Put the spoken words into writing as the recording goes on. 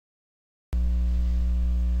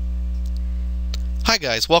Hi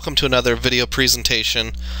guys, welcome to another video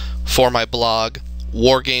presentation for my blog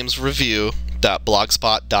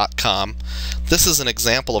wargamesreview.blogspot.com. This is an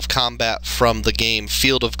example of combat from the game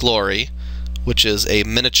Field of Glory, which is a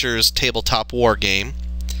miniatures tabletop war game.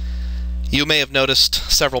 You may have noticed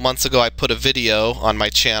several months ago I put a video on my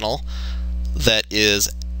channel that is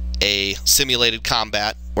a simulated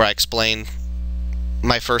combat where I explained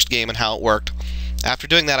my first game and how it worked. After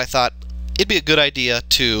doing that, I thought it'd be a good idea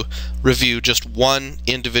to review just one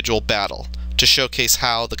individual battle to showcase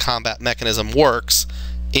how the combat mechanism works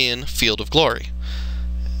in Field of Glory.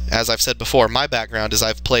 As I've said before, my background is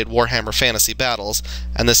I've played Warhammer Fantasy Battles,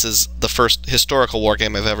 and this is the first historical war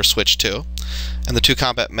game I've ever switched to, and the two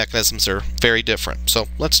combat mechanisms are very different. So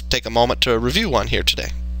let's take a moment to review one here today.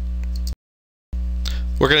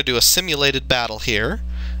 We're going to do a simulated battle here,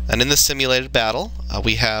 and in this simulated battle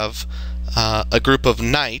we have a group of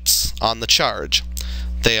knights on the charge.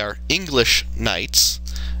 They are English knights,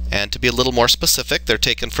 and to be a little more specific, they're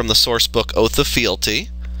taken from the source book Oath of Fealty,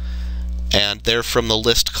 and they're from the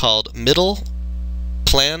list called Middle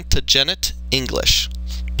Plantagenet English.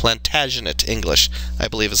 Plantagenet English, I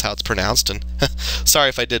believe is how it's pronounced, and sorry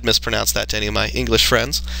if I did mispronounce that to any of my English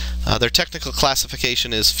friends. Their technical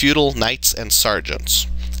classification is Feudal Knights and Sergeants,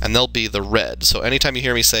 and they'll be the red. So anytime you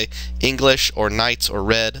hear me say English or Knights or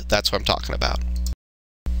red, that's what I'm talking about.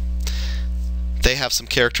 They have some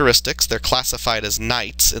characteristics. They're classified as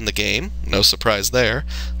knights in the game, no surprise there.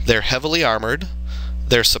 They're heavily armored.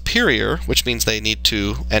 They're superior, which means they need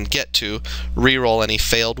to and get to re-roll any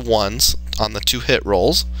failed ones on the 2 hit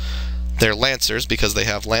rolls. They're lancers because they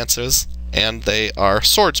have lances, and they are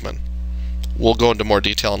swordsmen. We'll go into more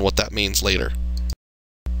detail on what that means later.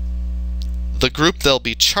 The group they'll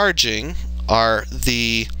be charging are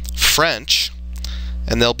the French,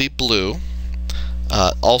 and they'll be blue,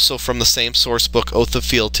 also from the same source book Oath of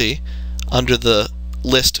Fealty, under the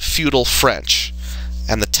list Feudal French.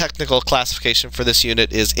 And the technical classification for this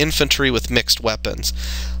unit is infantry with mixed weapons.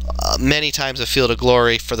 Many times in Field of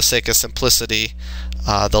Glory, for the sake of simplicity,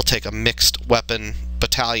 they'll take a mixed weapon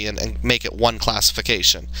battalion and make it one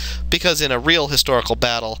classification. Because in a real historical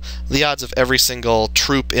battle, the odds of every single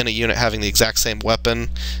troop in a unit having the exact same weapon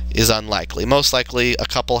is unlikely. Most likely a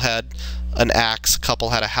couple had an axe, a couple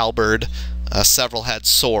had a halberd, several had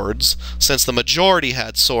swords. Since the majority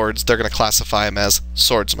had swords, they're going to classify them as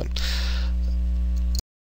swordsmen.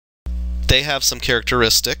 They have some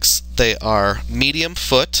characteristics. They are medium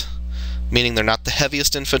foot, meaning they're not the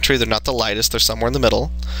heaviest infantry, they're not the lightest, they're somewhere in the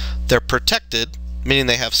middle. They're protected, meaning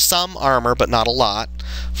they have some armor but not a lot.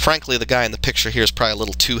 Frankly, the guy in the picture here is probably a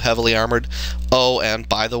little too heavily armored. Oh, and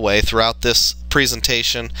by the way, throughout this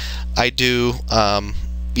presentation I do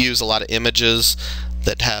use a lot of images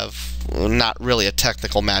that have not really a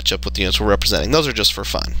technical matchup with the units we're representing. Those are just for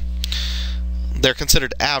fun. They're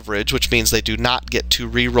considered average, which means they do not get to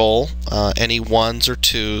re-roll any 1s or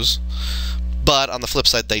 2s. But on the flip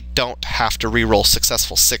side, they don't have to re-roll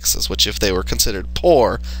successful 6s, which if they were considered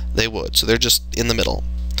poor, they would. So they're just in the middle.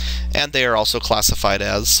 And they are also classified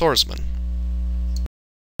as swordsmen.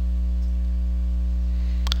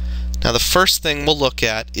 Now the first thing we'll look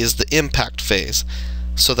at is the impact phase.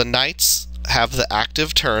 So the knights have the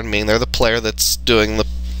active turn, meaning they're the player that's doing the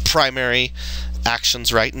primary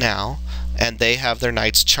actions right now, and they have their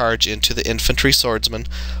knights charge into the infantry swordsmen.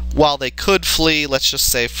 While they could flee, let's just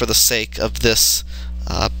say for the sake of this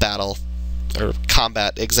battle or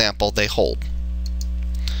combat example, they hold.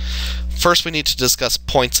 First we need to discuss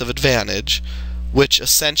points of advantage, which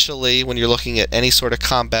essentially, when you're looking at any sort of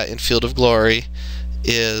combat in Field of Glory,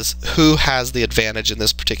 is who has the advantage in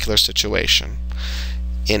this particular situation.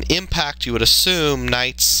 In impact, you would assume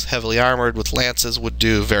knights heavily armored with lances would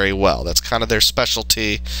do very well. That's kind of their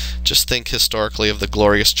specialty. Just think historically of the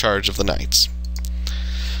glorious charge of the knights.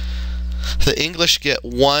 The English get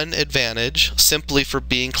 1 advantage simply for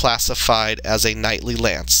being classified as a knightly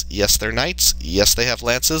lance. Yes, they're knights, yes, they have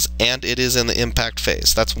lances, and it is in the impact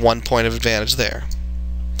phase. That's 1 point of advantage there.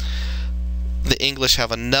 The English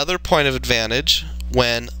have another point of advantage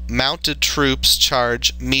when mounted troops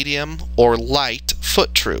charge medium or light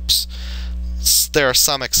foot troops. There are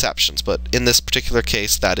some exceptions, but in this particular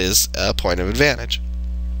case that is a point of advantage.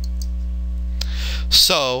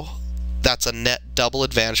 So that's a net double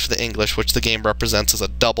advantage for the English, which the game represents as a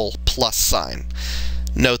double plus sign.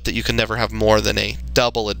 Note that you can never have more than a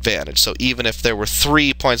double advantage, so even if there were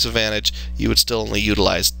 3 points of advantage, you would still only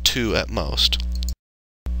utilize 2 at most.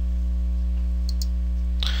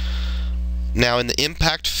 Now in the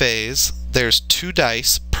impact phase, there's 2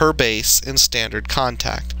 dice per base in standard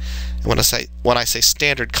contact. And when I say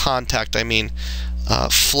standard contact, I mean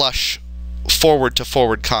flush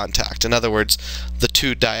forward-to-forward contact. In other words, the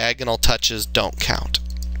two diagonal touches don't count.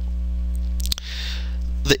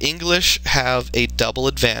 The English have a double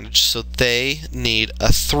advantage, so they need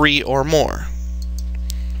a 3 or more.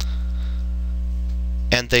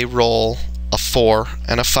 And they roll a 4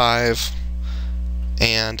 and a 5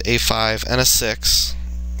 and a 5 and a 6.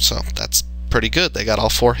 So that's pretty good. They got all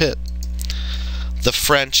 4 hit. The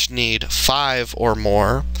French need 5 or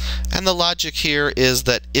more, and the logic here is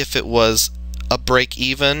that if it was a break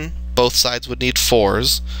even, both sides would need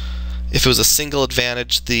 4s. If it was a single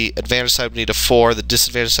advantage, the advantage side would need a 4, the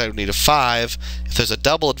disadvantage side would need a 5. If there's a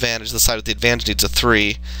double advantage, the side with the advantage needs a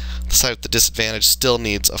 3. The side with the disadvantage still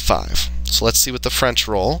needs a 5. So let's see what the French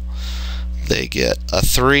roll. They get a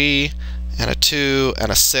 3 and a 2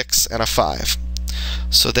 and a 6 and a 5.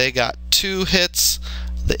 So they got 2 hits.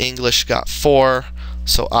 The English got 4.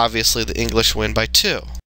 So obviously the English win by 2.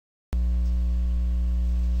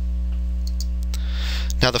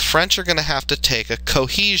 Now the French are going to have to take a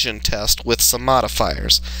cohesion test with some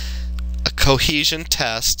modifiers. A cohesion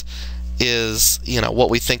test is,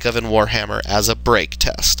 what we think of in Warhammer as a break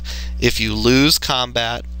test. If you lose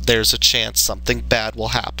combat, there's a chance something bad will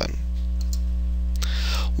happen.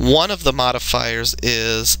 One of the modifiers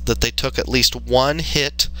is that they took at least 1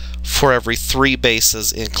 hit for every 3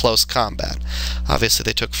 bases in close combat. Obviously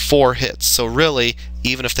they took 4 hits, so really,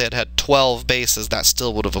 even if they had had 12 bases, that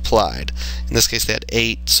still would have applied. In this case they had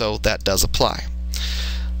 8, so that does apply.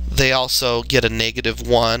 They also get a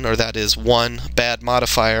 -1, or that is 1 bad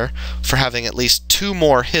modifier, for having at least 2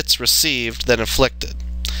 more hits received than inflicted.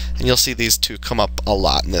 And you'll see these two come up a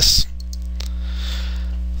lot in this.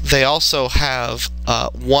 They also have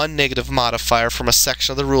 1 negative modifier from a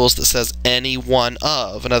section of the rules that says any one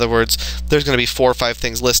of. In other words, there's going to be 4 or 5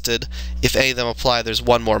 things listed. If any of them apply, there's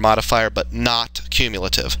 1 more modifier, but not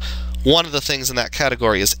cumulative. One of the things in that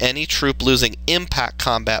category is any troop losing impact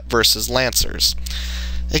combat versus lancers.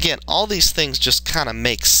 Again, all these things just kind of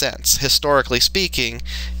make sense. Historically speaking,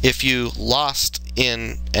 if you lost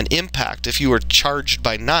in an impact, if you were charged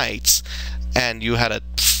by knights and you had a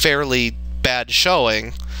fairly bad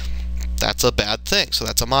showing, that's a bad thing, so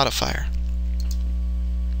that's a modifier.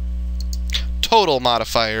 Total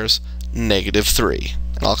modifiers, -3.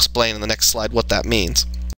 And I'll explain in the next slide what that means.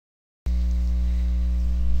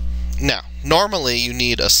 Now, normally you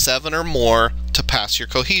need a 7 or more to pass your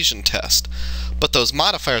cohesion test, but those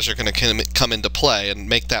modifiers are going to come into play and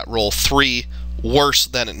make that roll 3 worse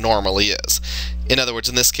than it normally is. In other words,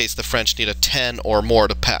 in this case, the French need a 10 or more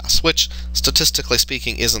to pass, which, statistically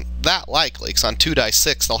speaking, isn't that likely, because on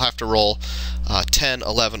 2d6 they'll have to roll 10,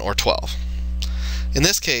 11, or 12. In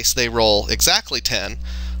this case, they roll exactly 10,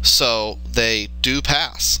 so they do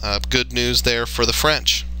pass. Good news there for the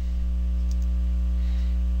French.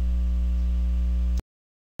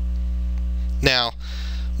 Now,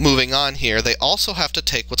 moving on here, they also have to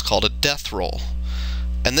take what's called a death roll.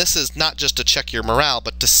 And this is not just to check your morale,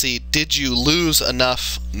 but to see, did you lose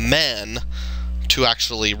enough men to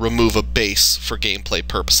actually remove a base for gameplay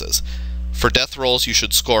purposes. For death rolls, you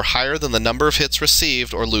should score higher than the number of hits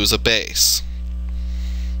received or lose a base.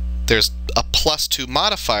 There's a +2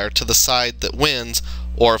 modifier to the side that wins,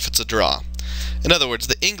 or if it's a draw. In other words,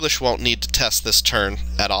 the English won't need to test this turn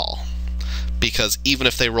at all, because even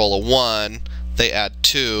if they roll a 1, they add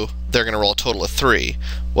 2, they're going to roll a total of 3.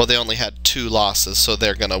 Well, they only had 2 losses, so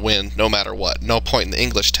they're going to win no matter what. No point in the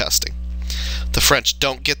English testing. The French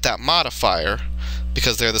don't get that modifier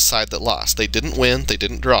because they're the side that lost. They didn't win, they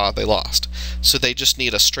didn't draw, they lost. So they just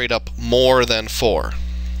need a straight up more than 4.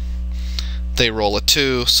 They roll a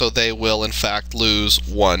 2, so they will in fact lose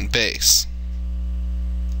 1 base.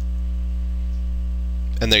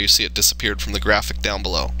 And there you see it disappeared from the graphic down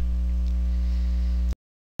below.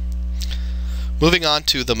 Moving on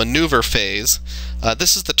to the maneuver phase,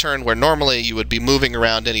 this is the turn where normally you would be moving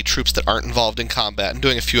around any troops that aren't involved in combat and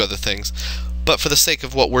doing a few other things. But for the sake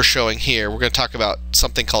of what we're showing here, we're going to talk about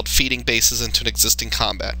something called feeding bases into an existing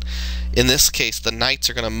combat. In this case, the knights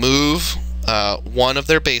are going to move one of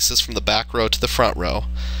their bases from the back row to the front row.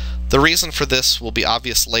 The reason for this will be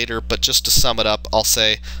obvious later, but just to sum it up, I'll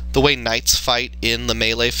say the way knights fight in the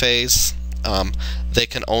melee phase, they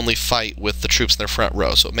can only fight with the troops in their front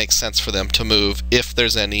row, so it makes sense for them to move if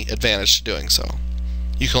there's any advantage to doing so.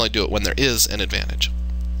 You can only do it when there is an advantage.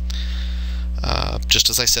 Just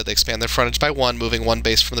as I said, they expand their frontage by 1, moving 1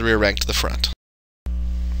 base from the rear rank to the front.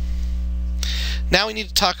 Now we need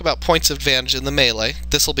to talk about points of advantage in the melee.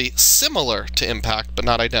 This will be similar to impact, but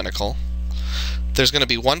not identical. There's going to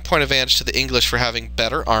be 1 point advantage to the English for having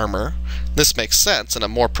better armor. This makes sense. In a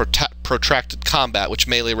more protracted combat, which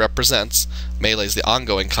melee represents. Melee is the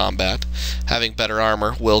ongoing combat. Having better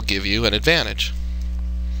armor will give you an advantage.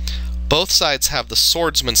 Both sides have the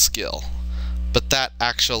swordsman skill, but that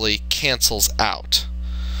actually cancels out.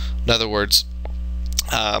 In other words,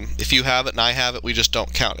 if you have it and I have it, we just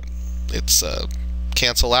don't count it. It's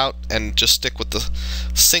cancel out and just stick with the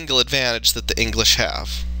single advantage that the English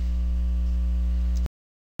have.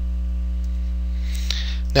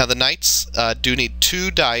 Now the knights do need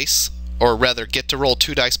 2 dice, or rather get to roll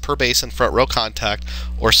 2 dice per base in front row contact,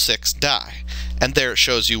 or 6 die. And there it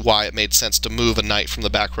shows you why it made sense to move a knight from the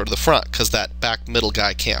back row to the front, because that back middle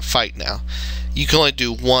guy can't fight now. You can only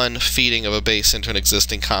do 1 feeding of a base into an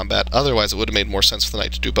existing combat, otherwise it would have made more sense for the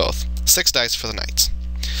knight to do both. 6 dice for the knights.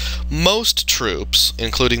 Most troops,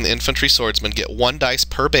 including the infantry swordsmen, get 1 dice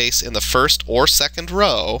per base in the first or second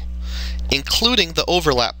row, including the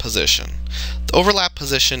overlap position. The overlap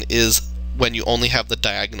position is when you only have the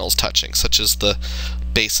diagonals touching, such as the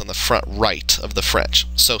base on the front right of the French.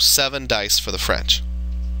 So 7 dice for the French.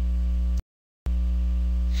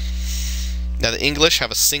 Now the English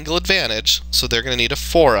have a single advantage, so they're going to need a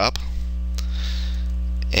 4-up.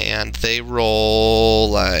 And they roll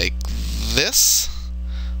like this.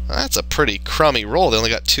 That's a pretty crummy roll. They only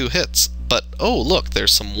got 2 hits. But, oh look,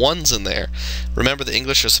 there's some 1s in there. Remember, the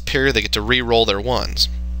English are superior. They get to re-roll their 1s.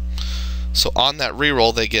 So on that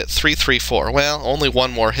re-roll, they get 3, 3, 4. Well, only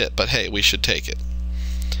 1 more hit, but hey, we should take it.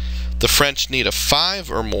 The French need a 5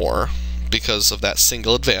 or more because of that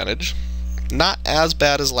single advantage. Not as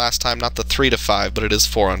bad as last time, not the 3 to 5, but it is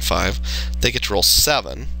 4 on 5. They get to roll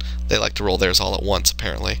 7. They like to roll theirs all at once,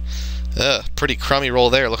 apparently. Pretty crummy roll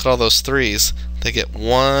there. Look at all those 3s. They get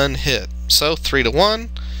 1 hit. So 3 to 1.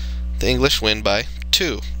 The English win by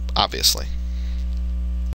 2, obviously.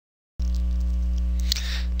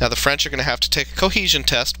 Now the French are going to have to take a cohesion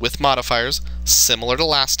test with modifiers similar to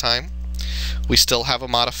last time. We still have a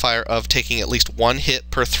modifier of taking at least 1 hit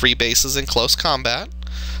per 3 bases in close combat,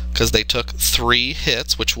 because they took 3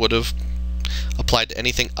 hits, which would have applied to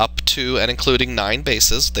anything up to and including 9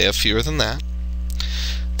 bases. They have fewer than that.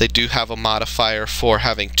 They do have a modifier for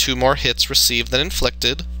having 2 more hits received than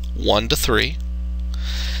inflicted, 1 to 3.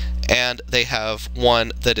 And they have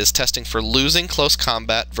one that is testing for losing close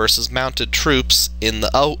combat versus mounted troops in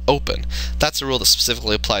the open. That's a rule that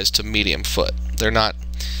specifically applies to medium foot. They're not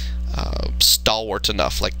stalwart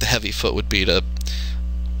enough like the heavy foot would be to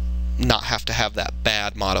not have to have that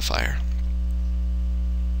bad modifier.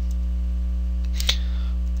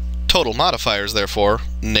 Total modifiers, therefore,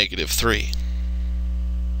 -3.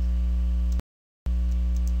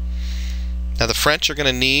 Now the French are going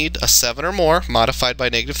to need a 7 or more, modified by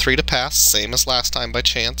 -3 to pass, same as last time by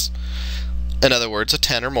chance. In other words, a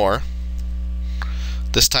 10 or more.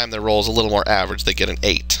 This time their roll is a little more average. They get an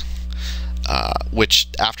 8, which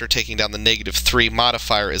after taking down the -3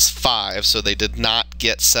 modifier is 5, so they did not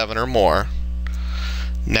get 7 or more.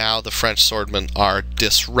 Now the French swordmen are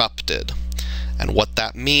disrupted. And what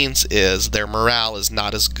that means is their morale is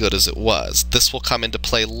not as good as it was. This will come into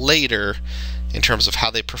play later in terms of how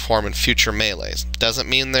they perform in future melees. Doesn't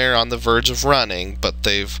mean they're on the verge of running, but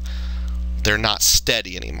they're not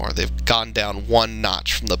steady anymore. They've gone down 1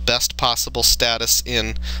 notch from the best possible status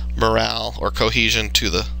in morale or cohesion to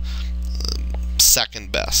the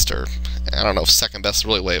second best, or I don't know if second best is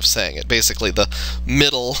really a way of saying it. Basically the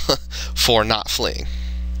middle for not fleeing.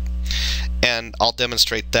 And I'll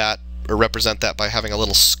demonstrate that or represent that by having a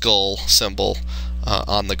little skull symbol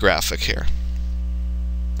on the graphic here.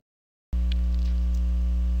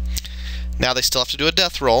 Now they still have to do a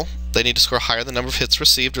death roll. They need to score higher than the number of hits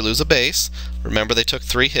received or lose a base. Remember, they took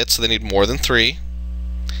 3 hits, so they need more than 3.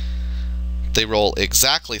 They roll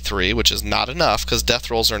exactly 3, which is not enough, because death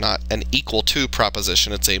rolls are not an equal to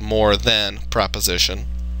proposition. It's a more than proposition.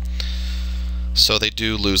 So they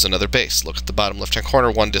do lose another base. Look at the bottom left-hand corner.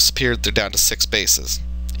 1 disappeared. They're down to 6 bases.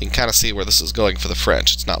 You can kind of see where this is going for the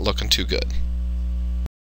French. It's not looking too good.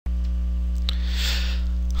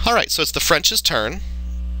 Alright, so it's the French's turn.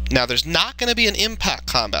 Now there's not going to be an impact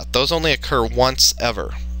combat. Those only occur once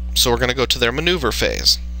ever. So we're going to go to their maneuver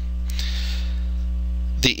phase.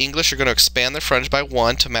 The English are going to expand their frontage by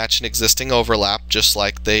 1 to match an existing overlap, just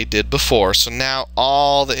like they did before. So now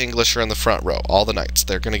all the English are in the front row, all the knights.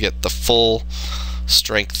 They're going to get the full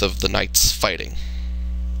strength of the knights fighting.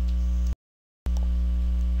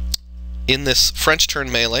 In this French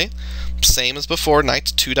turn melee, same as before,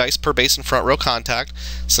 knights 2 dice per base in front row contact.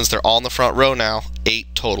 Since they're all in the front row now,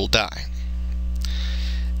 8 total die.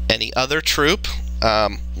 Any other troop,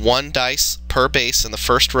 1 dice per base in the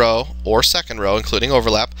first row or second row, including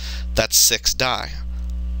overlap, that's 6 die.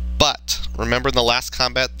 But remember, in the last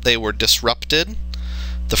combat they were disrupted.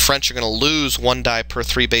 the French are going to lose 1 die per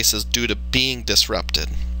 3 bases due to being disrupted.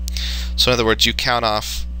 So in other words, you count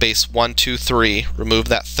off base 1, 2, 3, remove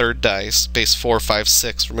that 3rd dice, base 4, 5,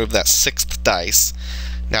 6, remove that 6th dice.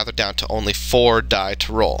 Now they're down to only 4 die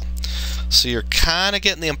to roll. So you're kind of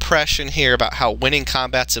getting the impression here about how winning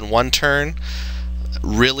combats in one turn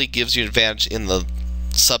really gives you an advantage in the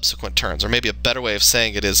subsequent turns. Or maybe a better way of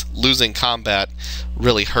saying it is losing combat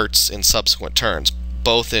really hurts in subsequent turns,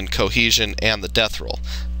 both in cohesion and the death roll.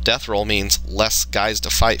 Death roll means less guys to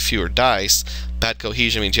fight, fewer dice. Bad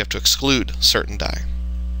cohesion means you have to exclude certain die.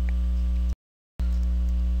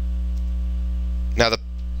 Now the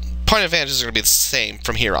point advantages are going to be the same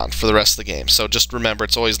from here on for the rest of the game. So just remember,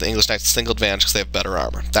 it's always the English Knights' single advantage because they have better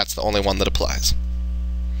armor. That's the only one that applies.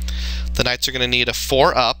 The Knights are going to need a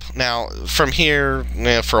 4-up. Now, from here,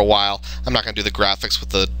 for a while, I'm not going to do the graphics with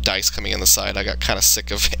the dice coming in the side. I got kind of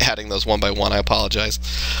sick of adding those one by one. I apologize.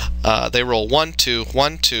 They roll 1, 2,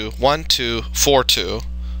 1, 2, 1, 2, 4, 2.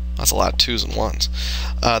 That's a lot of 2s and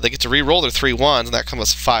 1s. They get to re-roll their 3 1s, and that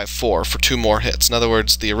comes 5, 4 for 2 more hits. In other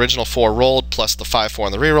words, the original 4 rolled plus the 5, 4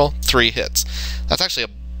 on the re-roll, 3 hits. That's actually a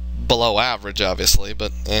below average, obviously,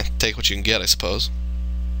 but take what you can get, I suppose.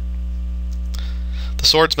 The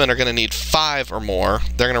swordsmen are going to need 5 or more.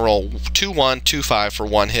 They're going to roll 2, 1, 2, 5 for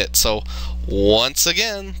 1 hit. So once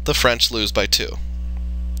again, the French lose by 2.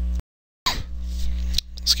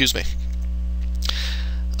 Excuse me.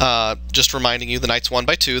 Just reminding you, the Knights won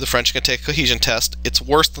by 2. The French are going to take a cohesion test. It's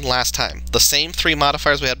worse than last time. The same 3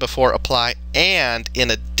 modifiers we had before apply, and in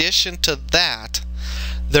addition to that,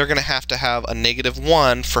 they're going to have a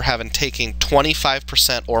 -1 for having taken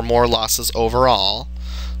 25% or more losses overall.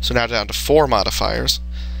 So now down to 4 modifiers.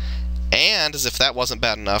 And as if that wasn't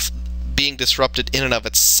bad enough, being disrupted in and of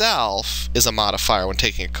itself is a modifier when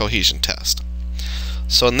taking a cohesion test.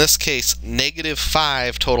 So in this case,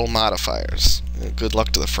 -5 total modifiers. Good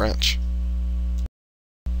luck to the French.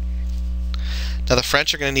 Now the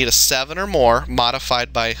French are going to need a 7 or more,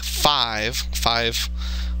 modified by 5. 5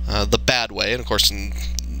 the bad way, and of course in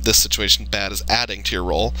this situation bad is adding to your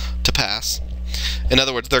roll to pass. In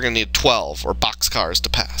other words, they're going to need 12 or boxcars to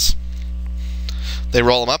pass. They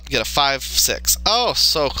roll them up, get a 5, 6. Oh,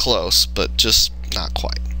 so close, but just not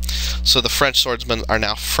quite. So the French swordsmen are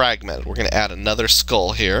now fragmented. We're going to add another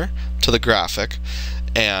skull here to the graphic.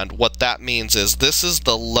 And what that means is this is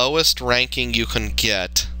the lowest ranking you can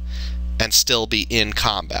get and still be in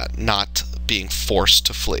combat, not being forced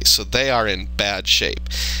to flee. So they are in bad shape.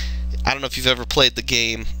 I don't know if you've ever played the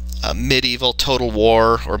game Medieval Total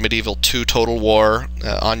War or Medieval 2 Total War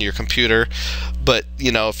on your computer, but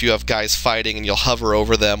you know, if you have guys fighting and you'll hover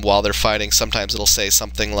over them while they're fighting, sometimes it'll say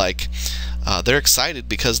something like they're excited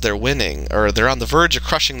because they're winning, or they're on the verge of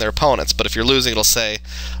crushing their opponents. But if you're losing, it'll say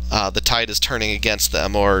the tide is turning against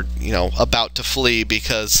them, or you know, about to flee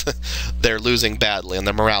because they're losing badly and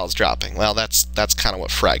their morale is dropping. Well, that's kind of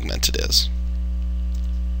what fragmented is.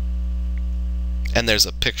 And there's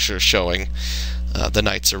a picture showing the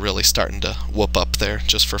Knights are really starting to whoop up there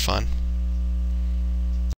just for fun.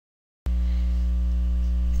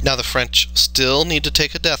 Now the French still need to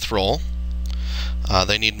take a death roll.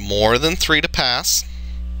 They need more than 3 to pass.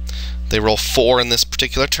 They roll 4 in this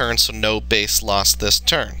particular turn, so no base lost this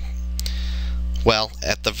turn. Well,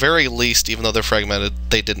 at the very least, even though they're fragmented,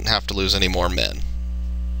 they didn't have to lose any more men.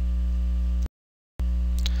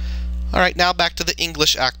 Alright, now back to the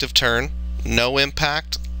English active turn. No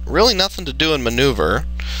impact. Really nothing to do in maneuver,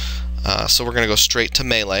 so we're going to go straight to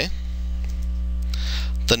melee.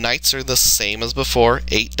 The Knights are the same as before,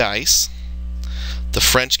 8 dice. The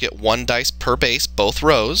French get 1 dice per base, both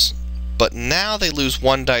rows, but now they lose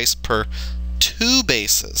 1 dice per 2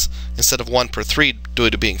 bases instead of 1 per 3 due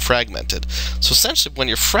to being fragmented. So essentially, when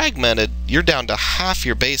you're fragmented, you're down to half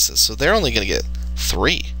your bases, so they're only going to get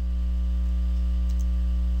 3.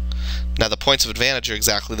 Now the points of advantage are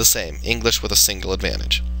exactly the same, English with a single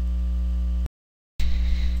advantage.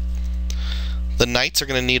 The Knights are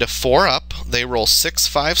going to need a 4-up. They roll 6,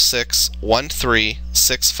 5, 6, 1, 3,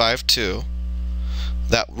 6, 5, 2.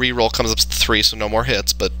 That re-roll comes up to 3, so no more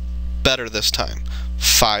hits, but better this time.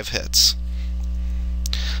 5 hits.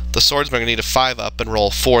 The swordsmen are going to need a 5-up and roll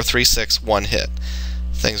 4, 3, 6, 1 hit.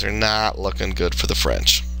 Things are not looking good for the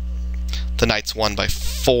French. The Knights won by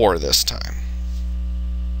 4 this time.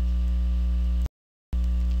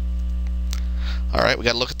 Alright, we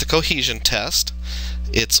got to look at the cohesion test.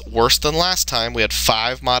 It's worse than last time. We had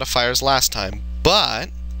 5 modifiers last time, but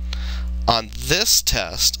on this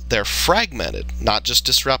test, they're fragmented, not just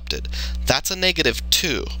disrupted. That's a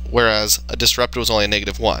 -2, whereas a disrupted was only a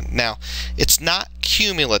 -1. Now, it's not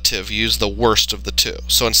cumulative, use the worst of the two.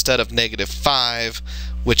 So instead of -5,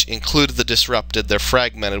 which included the disrupted, they're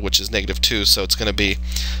fragmented, which is -2, so it's going to be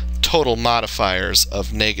total modifiers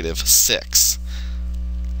of -6.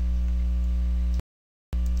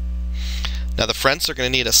 Now the French are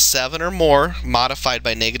going to need a 7 or more modified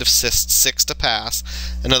by -6 to pass.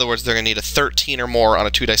 In other words, they're going to need a 13 or more on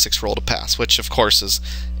a 2d6 roll to pass, which of course is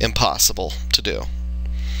impossible to do.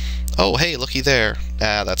 Oh, hey, looky there.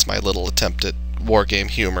 That's my little attempt at wargame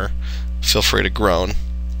humor. Feel free to groan.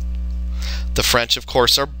 The French, of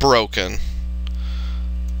course, are broken.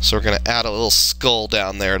 So we're going to add a little skull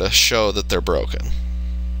down there to show that they're broken.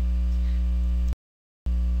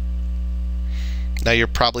 Now you're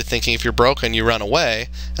probably thinking if you're broken, you run away,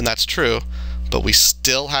 and that's true, but we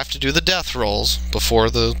still have to do the death rolls before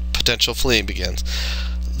the potential fleeing begins.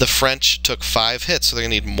 The French took 5 hits, so they're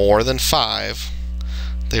going to need more than 5.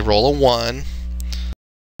 They roll a 1.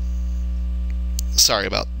 Sorry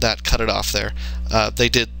about that, cut it off there. They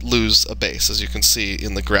did lose a base, as you can see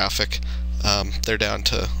in the graphic. They're down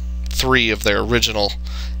to 3 of their original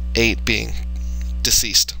 8 being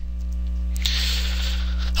deceased.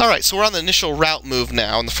 Alright, so we're on the initial route move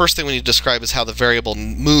now, and the first thing we need to describe is how the variable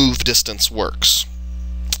move distance works.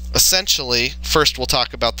 Essentially, first we'll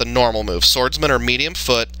talk about the normal move. Swordsmen are medium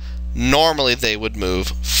foot. Normally they would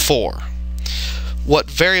move 4. What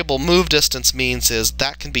variable move distance means is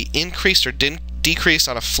that can be increased or decreased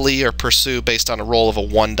on a flee or pursue based on a roll of a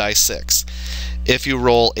 1d6. If you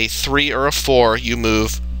roll a 3 or a 4, you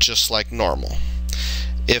move just like normal.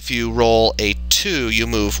 If you roll a 2, you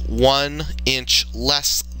move 1 inch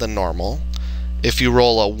less than normal. If you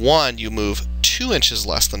roll a 1, you move 2 inches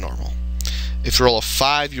less than normal. If you roll a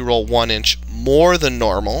 5, you roll 1 inch more than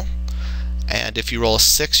normal. And if you roll a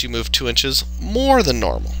 6, you move 2 inches more than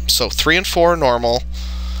normal. So 3 and 4 are normal.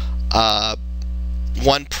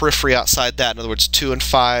 1 periphery outside that, in other words 2 and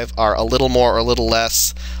 5 are a little more or a little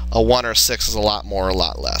less. A 1 or a 6 is a lot more or a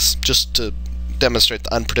lot less, just to demonstrate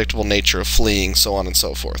the unpredictable nature of fleeing, so on and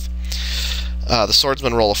so forth. The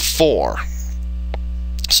swordsmen roll a 4.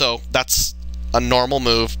 So that's a normal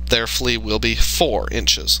move. Their flee will be 4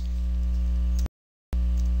 inches.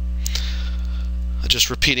 Just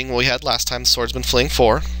repeating what we had last time, the swordsmen fleeing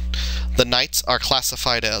 4. The knights are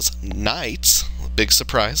classified as knights. Big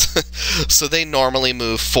surprise. So they normally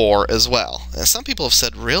move 4 as well. And some people have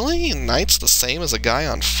said, really? Knight's the same as a guy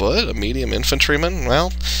on foot, a medium infantryman?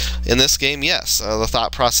 Well, in this game, yes. The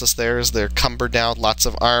thought process there is they're cumbered down with lots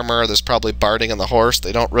of armor. There's probably barding on the horse.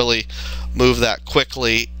 They don't really move that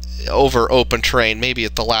quickly over open terrain. Maybe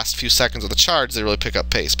at the last few seconds of the charge they really pick up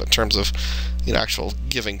pace, but in terms of actual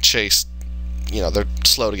giving chase, they're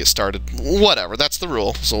slow to get started. Whatever, that's the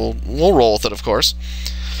rule. So we'll roll with it, of course.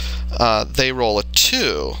 They roll a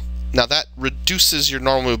 2. Now that reduces your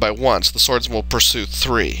normal move by 1, so the swordsman will pursue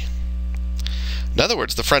 3. In other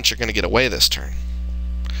words, the French are going to get away this turn.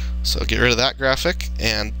 So get rid of that graphic,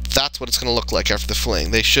 and that's what it's going to look like after the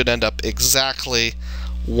fleeing. They should end up exactly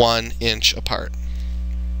 1 inch apart.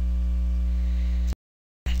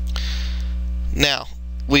 Now,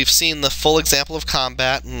 we've seen the full example of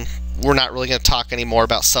combat, and we're not really going to talk anymore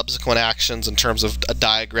about subsequent actions in terms of a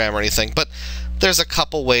diagram or anything, but there's a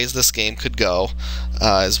couple ways this game could go,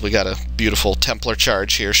 as we got a beautiful Templar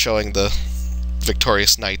charge here showing the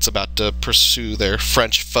victorious knights about to pursue their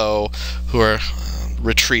French foe who are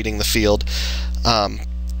retreating the field.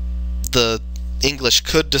 The English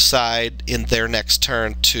could decide in their next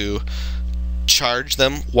turn to charge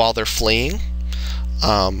them while they're fleeing.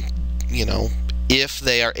 If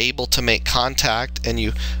they are able to make contact and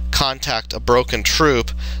you contact a broken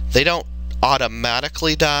troop, they don't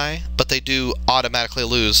automatically die, but they do automatically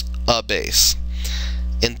lose a base.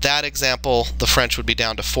 In that example, the French would be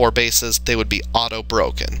down to 4 bases. They would be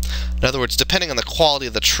auto-broken. In other words, depending on the quality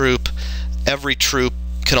of the troop, every troop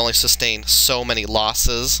can only sustain so many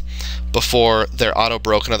losses before they're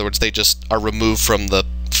auto-broken. In other words, they just are removed from the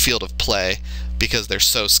field of play because they're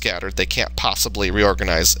so scattered they can't possibly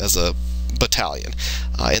reorganize as a battalion.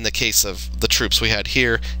 In the case of the troops we had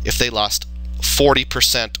here, if they lost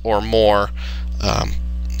 40% or more,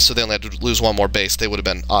 so they only had to lose 1 more base, they would have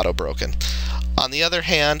been auto-broken. On the other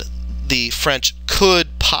hand, the French could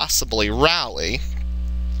possibly rally,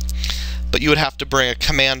 but you would have to bring a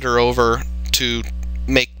commander over to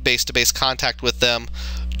make base-to-base contact with them,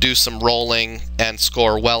 do some rolling, and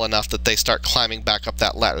score well enough that they start climbing back up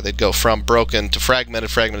that ladder. They'd go from broken to fragmented,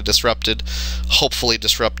 fragmented, disrupted, hopefully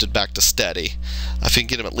disrupted back to steady. If you can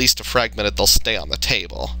get them at least to fragmented, they'll stay on the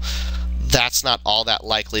table. That's not all that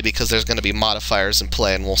likely because there's going to be modifiers in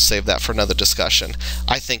play, and we'll save that for another discussion.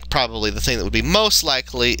 I think probably the thing that would be most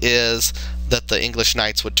likely is that the English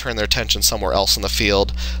knights would turn their attention somewhere else in the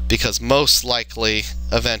field, because most likely,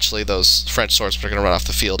 eventually, those French swordsmen are going to run off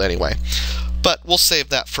the field anyway. But we'll save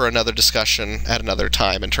that for another discussion at another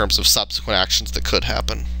time in terms of subsequent actions that could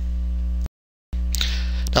happen.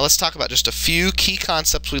 Now let's talk about just a few key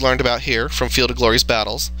concepts we learned about here from Field of Glory's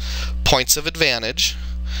battles. Points of advantage.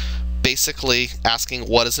 Basically asking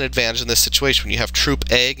what is an advantage in this situation. When you have Troop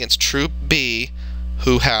A against Troop B,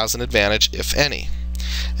 who has an advantage, if any?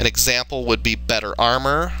 An example would be better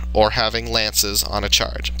armor or having lances on a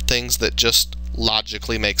charge. Things that just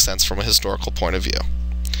logically make sense from a historical point of view.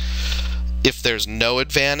 If there's no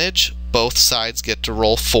advantage, both sides get to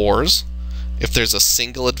roll 4s. If there's a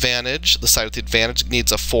single advantage, the side with the advantage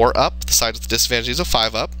needs a 4 up, the side with the disadvantage needs a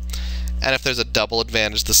 5 up. And if there's a double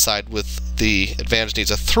advantage, the side with the advantage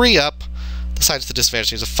needs a 3 up, the side with the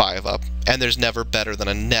disadvantage needs a 5 up. And there's never better than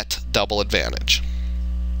a net double advantage.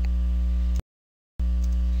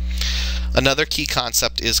 Another key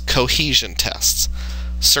concept is cohesion tests.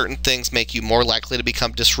 Certain things make you more likely to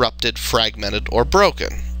become disrupted, fragmented, or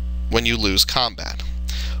broken when you lose combat.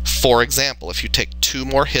 For example, if you take 2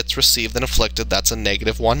 more hits received than inflicted, that's a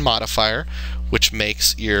 -1 modifier, which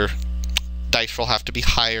makes your dice roll have to be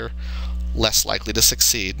higher, less likely to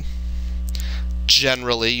succeed.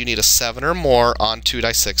 Generally, you need a 7 or more on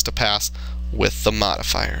 2d6 to pass with the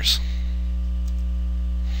modifiers.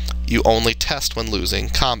 You only test when losing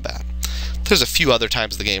combat. There's a few other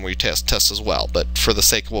times in the game where you test as well, but for the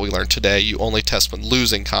sake of what we learned today, you only test when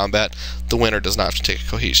losing combat. The winner does not have to take a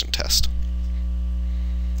cohesion test.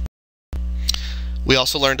 We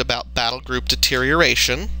also learned about battle group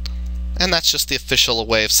deterioration, and that's just the official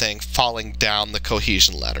way of saying falling down the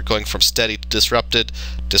cohesion ladder, going from steady to disrupted,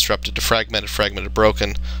 disrupted to fragmented, fragmented to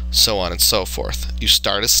broken, so on and so forth. You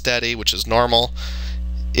start as steady, which is normal.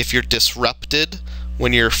 If you're disrupted,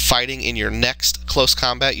 when you're fighting in your next close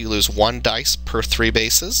combat, you lose 1 dice per 3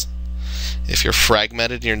 bases. If you're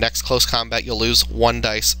fragmented in your next close combat, you'll lose 1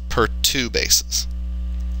 dice per 2 bases.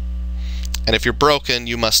 And if you're broken,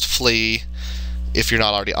 you must flee if you're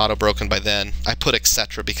not already auto-broken by then. I put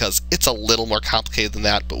etc. because it's a little more complicated than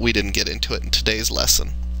that, but we didn't get into it in today's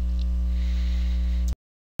lesson.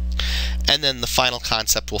 And then the final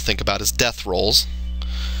concept we'll think about is death rolls.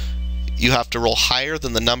 You have to roll higher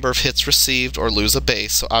than the number of hits received or lose a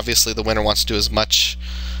base, so obviously the winner wants to do as much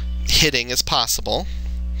hitting as possible.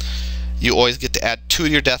 You always get to add 2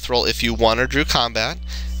 to your death roll if you won or drew combat.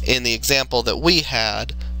 In the example that we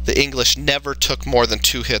had, the English never took more than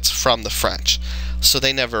 2 hits from the French, so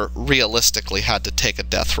they never realistically had to take a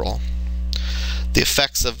death roll. The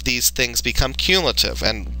effects of these things become cumulative,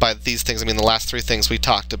 and by these things I mean the last 3 things we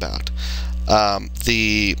talked about.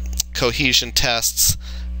 The cohesion tests,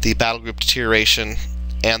 the battle group deterioration,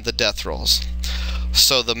 and the death rolls.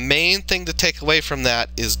 So the main thing to take away from that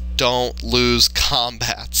is don't lose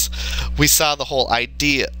combats. We saw the whole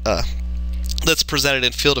idea that's presented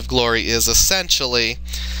in Field of Glory is essentially,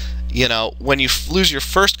 you know, when you lose your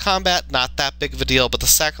first combat, not that big of a deal, but the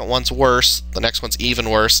second one's worse, the next one's even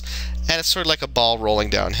worse, and it's sort of like a ball rolling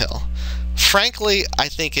downhill. Frankly, I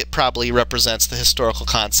think it probably represents the historical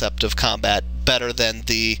concept of combat better than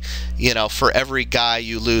the, you know, for every guy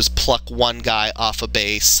you lose, pluck 1 guy off a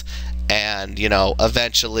base, and, you know,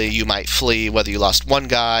 eventually you might flee whether you lost 1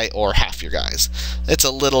 guy or half your guys. It's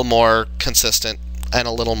a little more consistent and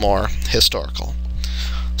a little more historical.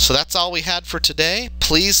 So that's all we had for today.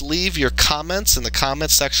 Please leave your comments in the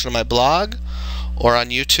comments section of my blog or on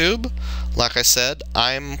YouTube. Like I said,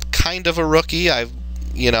 I'm kind of a rookie.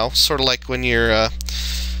 You know, sort of like when you're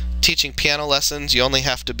teaching piano lessons, you only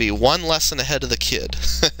have to be 1 lesson ahead of the kid.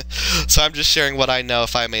 So I'm just sharing what I know.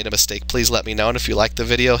 If I made a mistake, please let me know. And if you like the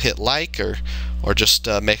video, hit like or just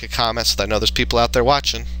make a comment so that I know there's people out there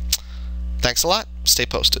watching. Thanks a lot. Stay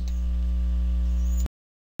posted.